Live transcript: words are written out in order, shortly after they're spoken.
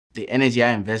the energy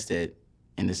I invested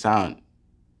in the sound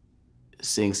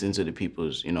sinks into the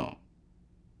people's,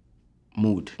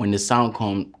 mood. When the sound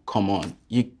come on,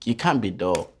 you can't be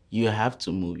dull. You have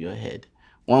to move your head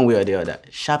one way or the other.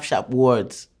 Sharp, sharp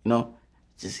words,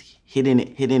 just hitting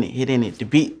it. The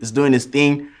beat is doing its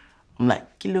thing. I'm like,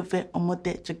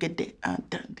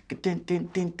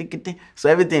 so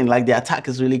everything, like the attack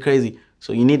is really crazy.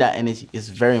 So you need that energy. It's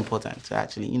very important to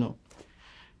actually,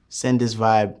 send this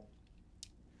vibe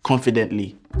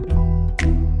confidently.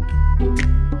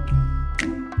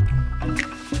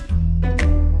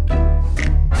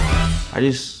 I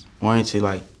just wanted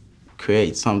to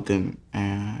create something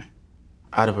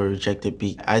out of a rejected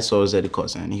beat. I saw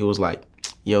Ozedikus and he was like,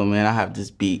 yo man, I have this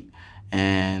beat,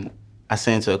 and I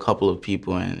sent it to a couple of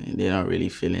people and they're not really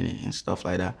feeling it and stuff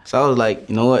like that. So I was like,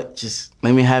 you know what, just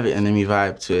let me have it and let me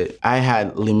vibe to it. I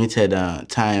had limited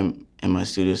time in my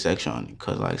studio section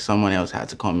because someone else had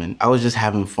to come in. I was just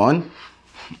having fun.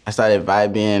 I started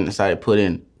vibing, I started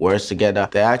putting words together.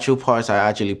 The actual parts I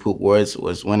actually put words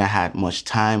was when I had much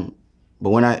time. But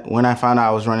when I found out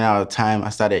I was running out of time, I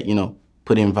started,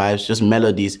 putting vibes, just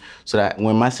melodies, so that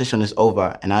when my session is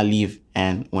over and I leave,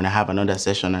 and when I have another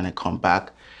session and I come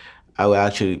back, I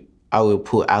will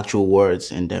put actual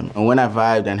words in them. And when I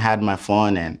vibed and had my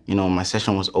fun and, my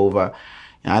session was over,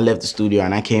 and I left the studio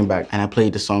and I came back and I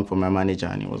played the song for my manager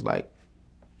and he was like,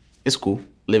 it's cool,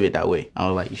 leave it that way. I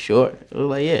was like, you sure? It was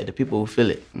like, yeah, the people will feel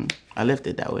it. I left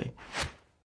it that way.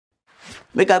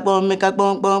 Make a bong, make a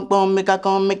bong, bong, bong, make a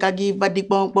come, make a give body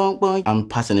bong, bong, bong. I'm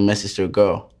passing the message to a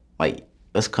girl, like,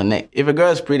 let's connect. If a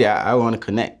girl is pretty, I want to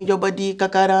connect. Your body,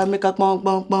 kakara, make a bong,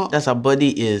 bong, bong. That's our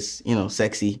body is,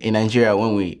 sexy. In Nigeria,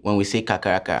 when we say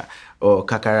kakaraka or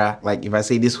kakara, like if I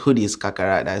say this hoodie is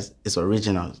kakara, it's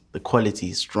original. The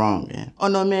quality is strong. Yeah. Oh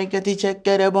no, me get it, check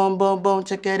it, bong, bong, bong,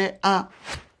 check it,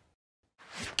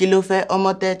 Kilo fe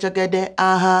omote chokede,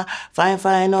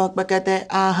 fine, ok bakete,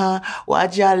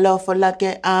 waja love for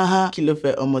like, Kilo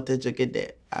fe omote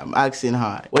chokede. I'm asking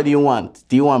her, what do you want?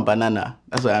 Do you want banana?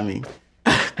 That's what I mean.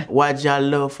 Waja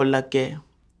love for like,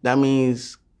 that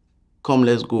means, come,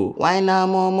 let's go. Wine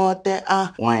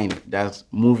momote, wine, that's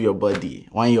move your body,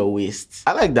 wine your waist.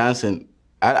 I like dancing.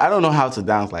 I don't know how to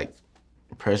dance,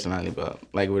 personally, but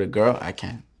with a girl, I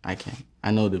can. I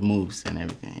know the moves and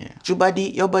everything, yeah.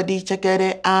 Your body, check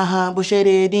it,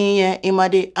 bushere diye,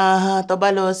 imade,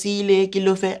 tobalo sile,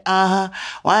 kilo fe,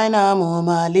 wine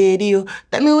my lady,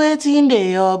 tell me what's in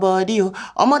your body,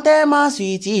 omote my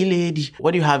sweetie lady.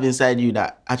 What do you have inside you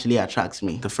that actually attracts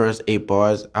me? The first 8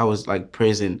 bars, I was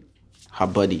praising her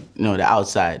body, the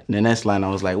outside. The next line, I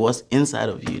was like, what's inside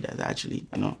of you that's actually,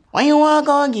 When you want,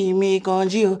 go give me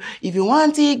conji, if you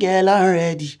want it, girl, I'm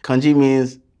ready. Conji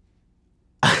means,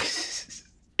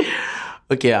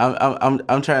 okay,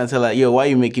 I'm trying to tell her, yo, why are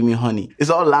you making me honey? It's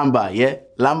all lamba, yeah?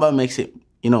 Lamba makes it,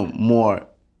 more,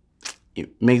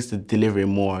 it makes the delivery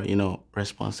more,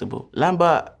 responsible.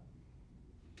 Lamba,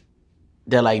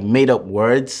 they're made up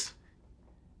words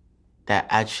that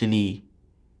actually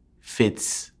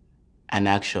fits an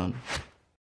action.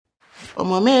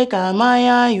 Omo make a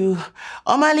maya you,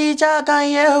 omalicha kan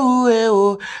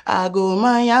yehu I go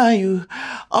maya you,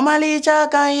 omalicha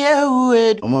kan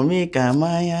yehu Omo make a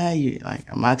maya you.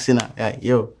 I'm asking her,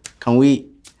 yo, can we?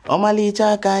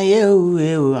 Omalicha kan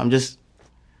yehu I'm just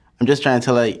trying to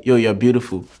tell her, yo, you're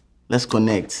beautiful. Let's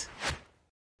connect.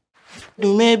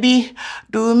 Dumebi,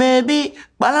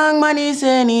 balang mani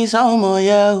se ni samo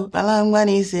yo, balang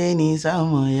mani se ni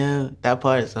samo yo. That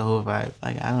part is the whole vibe.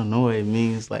 I don't know what it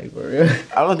means, for real.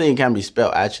 I don't think it can be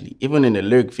spelled, actually. Even in the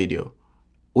lyric video,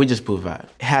 we just put vibe.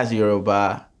 It has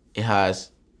Yoruba, it has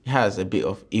a bit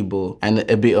of Igbo, and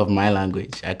a bit of my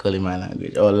language. I call it my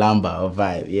language, or Lamba, or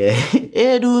vibe, yeah.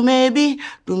 Hey, Dumebi,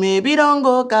 don't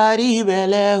go carry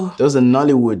belle. There was a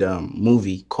Nollywood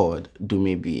movie called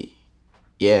Dumebi.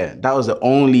 Yeah, that was the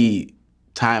only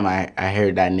time I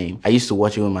heard that name. I used to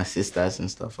watch it with my sisters and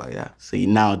stuff like that. So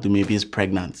now Dumebi is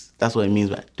pregnant. That's what it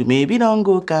means by Dumebi don't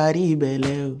go carry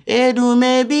belle. Hey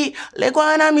Dumebi,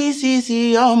 lekwana mi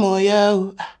sisi omo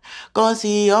yo. Come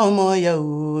see omo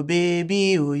yo,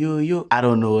 baby yo. I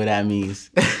don't know what that means.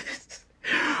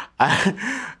 I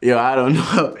don't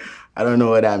know. I don't know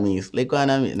what that means.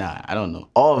 Lekwana mi, nah, I don't know.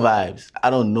 All vibes.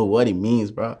 I don't know what it means,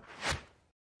 bro.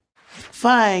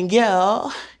 Fine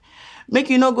girl, make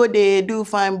you no go there do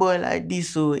fine boy like this.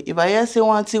 So if I hear say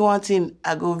one thing,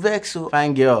 I go vex. So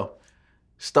fine girl,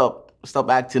 stop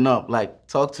acting up.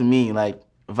 Talk to me,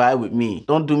 vibe with me.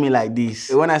 Don't do me like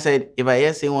this. When I said if I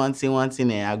hear say one thing,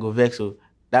 I go vex. So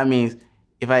that means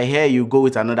if I hear you go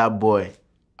with another boy,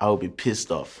 I will be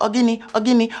pissed off. Ogini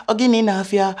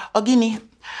nafia, ogini.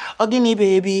 Ogini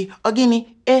baby, Ogini,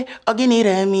 Ogini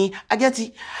Remi, I get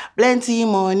it, plenty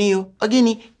money,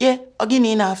 Ogini, yeah,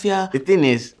 Ogini Nafia. The thing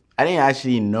is, I didn't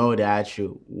actually know the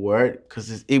actual word because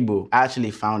it's Igbo. I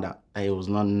actually found out that it was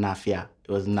not Nafia,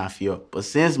 it was Nafio. But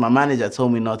since my manager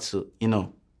told me not to,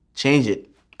 change it,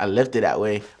 I left it that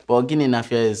way. But Ogini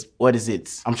Nafia is, what is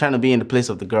it? I'm trying to be in the place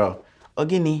of the girl.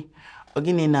 Ogini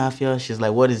Nafia, she's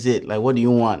like, what is it? Like, what do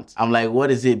you want? I'm like,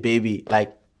 what is it, baby?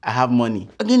 Like, I have money.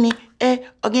 Ogini,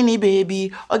 Ogini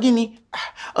baby,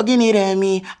 Ogini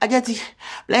Remi, I get it,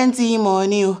 plenty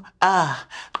money,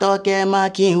 Toke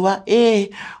Makinwa,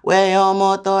 where your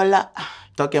motola.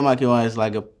 Toke Makinwa is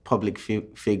like a public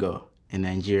figure in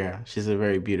Nigeria. She's a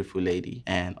very beautiful lady.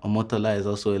 And Omotola is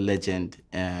also a legend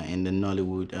in the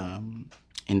Nollywood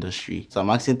industry. So I'm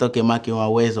asking Toke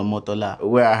Makinwa, where's Omotola?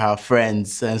 Where are her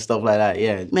friends and stuff like that?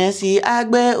 Yeah. Messi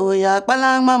Agbe Oya,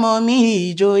 Palang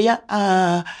Mamomi Ijoya,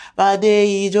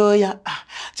 Bade Ijoya,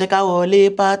 Cheka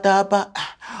Wole Patapa.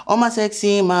 Oh my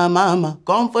sexy mama,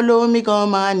 come follow me,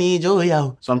 come on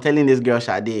Ijoya. So I'm telling this girl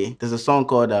Sade, there's a song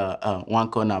called One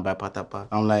Corner by Patapa.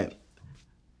 I'm like,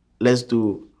 let's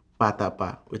do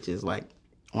Patapa, which is like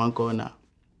one corner.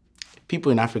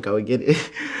 People in Africa will get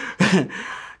it.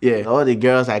 Yeah, all the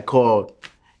girls I called,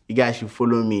 you guys should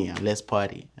follow me and let's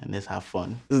party and let's have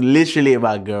fun. It's literally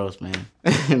about girls, man.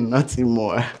 Nothing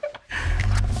more.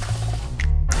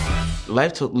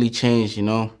 Life totally changed,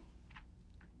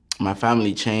 My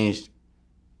family changed,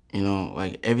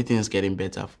 like everything's getting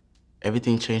better.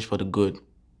 Everything changed for the good.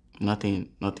 Nothing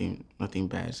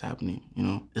bad is happening,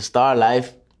 The star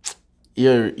life,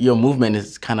 your movement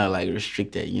is kind of like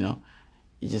restricted, You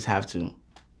just have to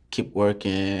keep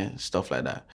working, stuff like that.